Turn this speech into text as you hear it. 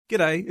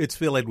G'day, it's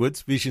Phil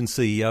Edwards, Vision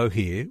CEO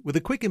here, with a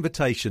quick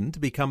invitation to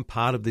become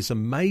part of this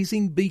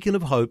amazing beacon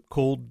of hope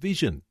called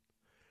Vision.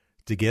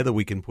 Together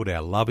we can put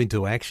our love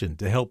into action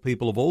to help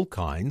people of all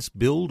kinds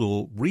build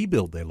or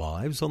rebuild their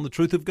lives on the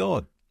truth of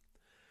God.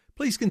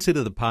 Please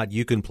consider the part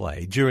you can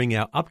play during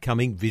our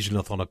upcoming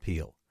Visionathon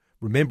appeal,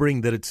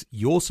 remembering that it's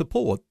your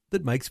support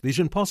that makes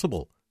Vision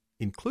possible,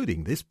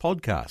 including this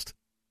podcast.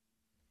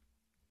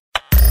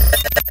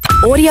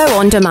 Audio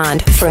on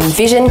demand from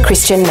Vision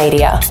Christian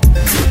Media.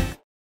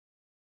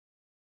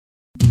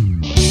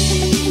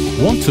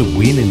 Want to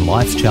win in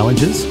life's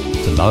challenges?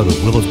 To know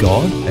the will of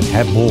God and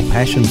have more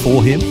passion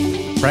for Him?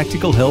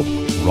 Practical help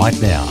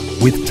right now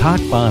with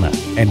Tak Bhana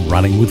and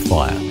Running with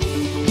Fire.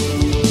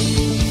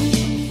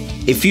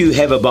 If you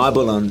have a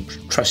Bible, and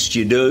trust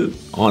you do,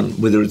 on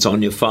whether it's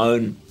on your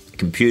phone,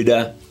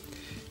 computer,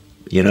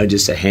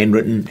 just a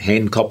handwritten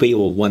hand copy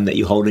or one that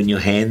you hold in your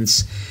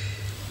hands,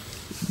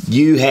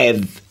 you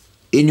have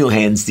in your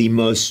hands the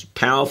most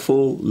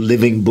powerful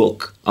living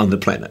book on the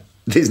planet.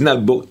 There's no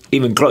book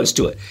even close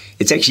to it.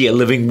 It's actually a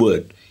living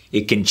word.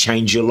 It can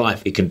change your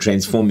life. It can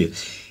transform you.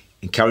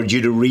 Encourage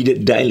you to read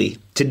it daily.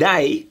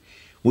 Today,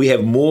 we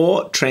have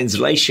more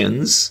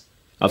translations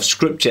of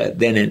Scripture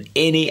than in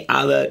any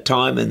other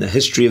time in the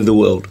history of the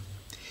world.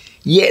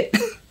 Yet,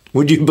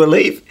 would you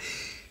believe,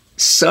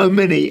 so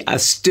many are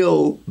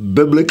still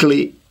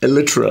biblically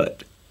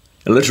illiterate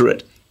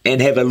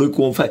and have a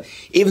lukewarm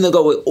faith, even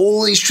though with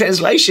all these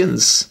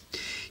translations.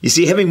 You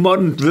see, having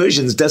modern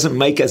versions doesn't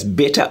make us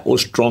better or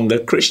stronger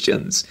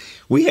Christians.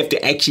 We have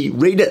to actually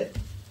read it.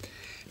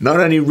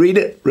 Not only read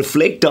it,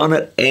 reflect on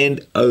it,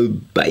 and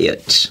obey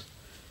it.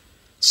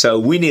 So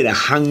we need a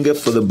hunger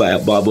for the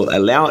Bible.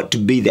 Allow it to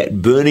be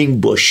that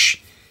burning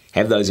bush.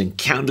 Have those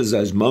encounters,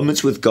 those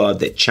moments with God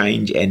that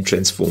change and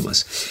transform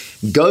us.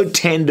 Go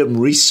Tandem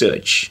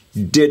Research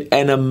did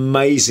an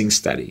amazing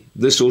study.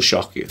 This will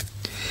shock you.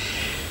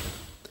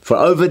 For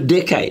over a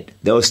decade,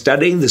 they were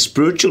studying the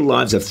spiritual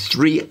lives of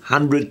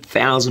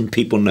 300,000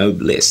 people, no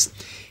less.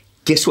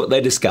 Guess what they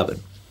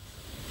discovered?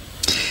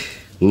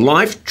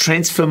 Life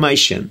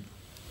transformation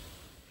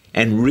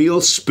and real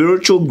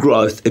spiritual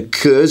growth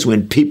occurs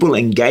when people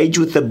engage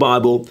with the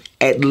Bible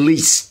at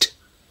least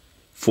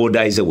 4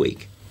 days a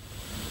week.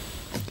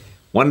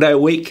 1 day a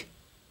week,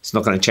 it's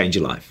not going to change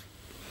your life.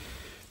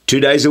 2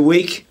 days a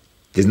week,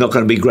 there's not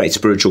going to be great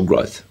spiritual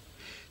growth.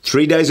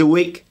 3 days a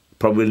week,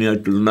 probably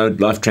no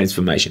life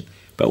transformation.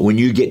 But when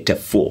you get to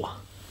 4,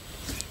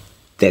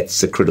 that's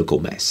the critical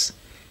mass.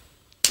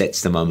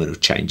 That's the moment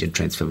of change and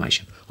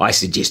transformation. I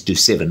suggest do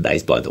 7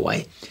 days, by the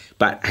way.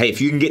 But hey,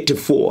 if you can get to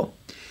 4.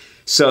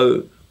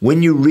 So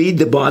when you read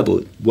the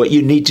Bible, what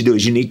you need to do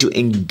is you need to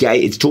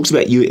engage. It talks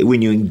about you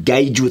when you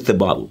engage with the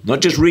Bible.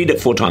 Not just read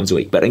it 4 times a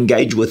week, but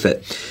engage with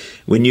it.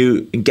 When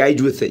you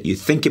engage with it, you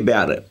think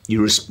about it,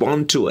 you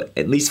respond to it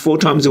at least 4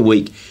 times a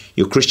week,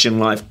 your Christian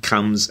life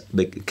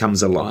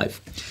becomes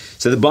alive.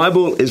 So the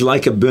Bible is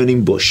like a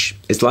burning bush.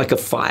 It's like a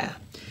fire.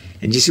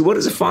 And you see, what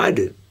does a fire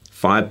do?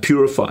 Fire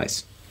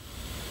purifies.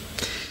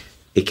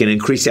 It can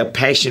increase our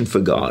passion for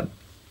God.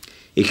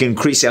 It can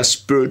increase our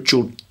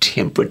spiritual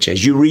temperature.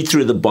 As you read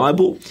through the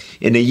Bible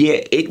in a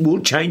year, it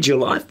will change your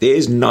life.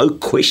 There's no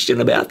question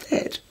about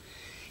that.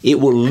 It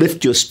will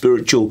lift your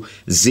spiritual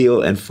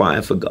zeal and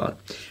fire for God.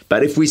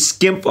 But if we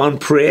skimp on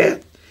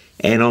prayer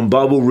and on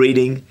Bible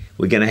reading,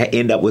 we're going to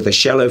end up with a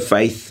shallow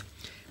faith.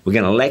 We're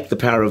going to lack the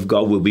power of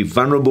God. We'll be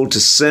vulnerable to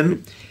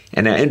sin,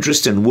 and our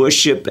interest in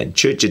worship and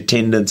church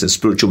attendance and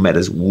spiritual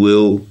matters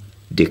will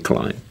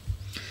decline.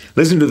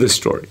 Listen to this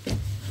story.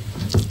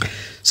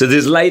 So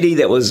there's a lady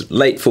that was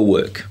late for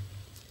work,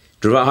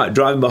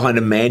 driving behind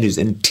a man who's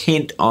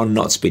intent on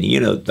not speeding.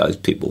 You know those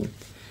people.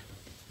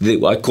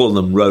 I call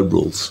them road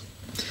rules.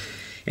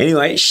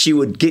 Anyway, she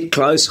would get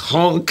close,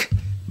 honk,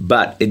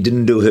 but it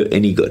didn't do her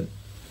any good.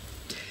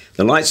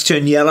 The lights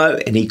turned yellow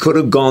and he could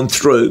have gone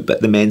through,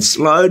 but the man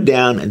slowed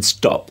down and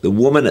stopped. The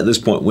woman at this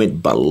point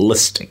went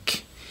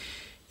ballistic,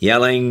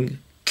 yelling,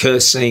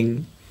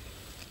 cursing,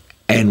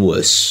 and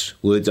worse.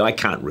 Words I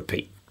can't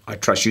repeat. I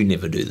trust you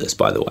never do this,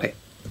 by the way,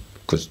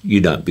 because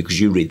you don't, because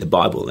you read the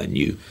Bible and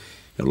your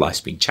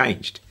life's been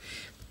changed.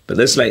 But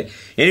this lady,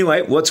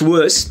 anyway, what's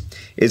worse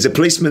is a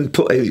policeman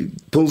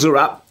pulls her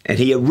up and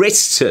he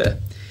arrests her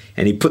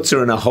and he puts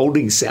her in a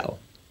holding cell.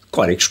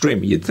 Quite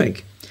extreme, you'd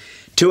think.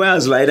 2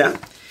 hours later,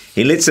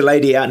 he lets the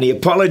lady out and he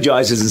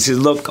apologizes and says,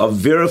 look, I've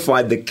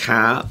verified the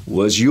car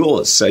was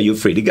yours, so you're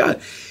free to go.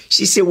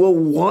 She said, well,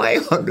 why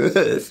on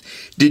earth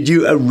did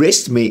you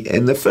arrest me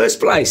in the first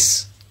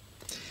place?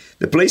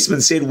 The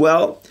policeman said,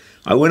 well,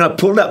 when I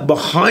pulled up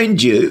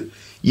behind you,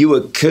 you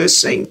were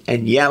cursing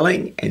and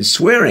yelling and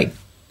swearing.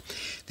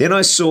 Then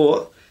I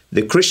saw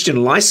the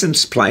Christian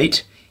license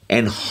plate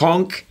and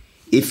honk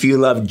if you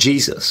love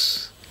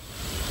Jesus.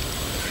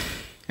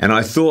 And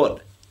I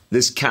thought,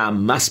 this car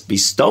must be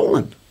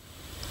stolen.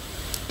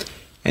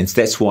 And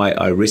that's why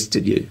I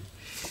arrested you.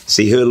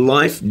 See, her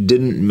life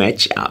didn't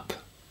match up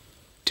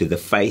to the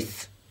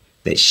faith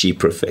that she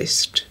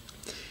professed.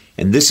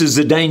 And this is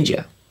the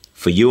danger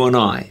for you and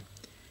I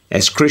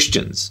as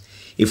Christians.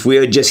 if we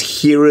are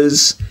just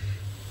hearers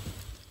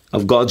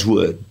of God's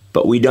word,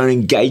 but we don't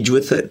engage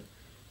with it,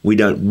 we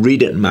don't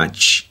read it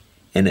much,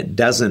 and it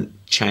doesn't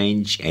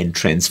change and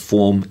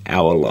transform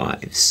our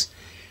lives.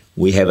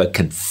 We have a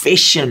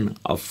confession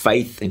of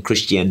faith in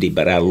Christianity,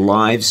 but our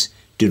lives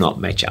do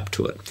not match up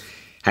to it.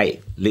 Hey,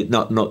 let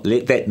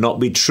that not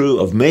be true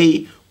of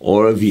me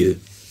or of you.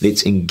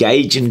 Let's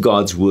engage in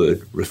God's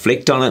word,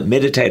 reflect on it,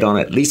 meditate on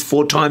it at least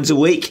 4 times a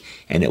week,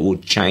 and it will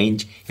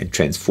change and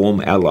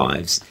transform our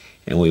lives.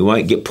 And we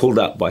won't get pulled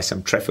up by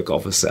some traffic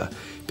officer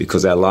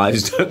because our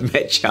lives don't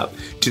match up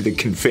to the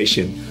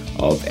confession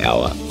of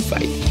our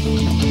faith.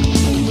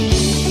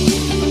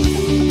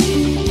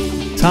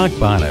 Tak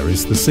Bhana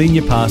is the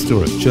Senior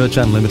Pastor of Church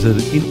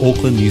Unlimited in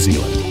Auckland, New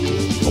Zealand.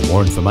 For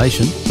more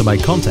information, to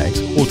make contact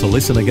or to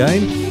listen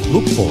again,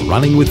 look for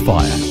Running with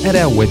Fire at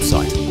our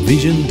website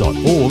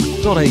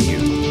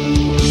vision.org.au.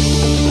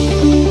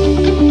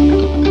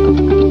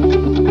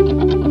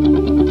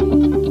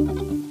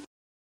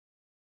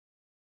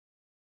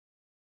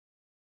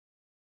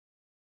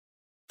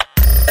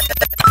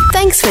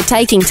 Thanks for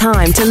taking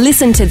time to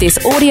listen to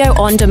this audio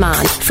on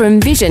demand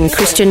from Vision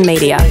Christian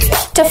Media.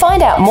 To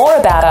find out more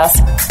about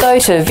us, go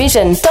to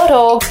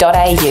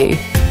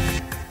vision.org.au.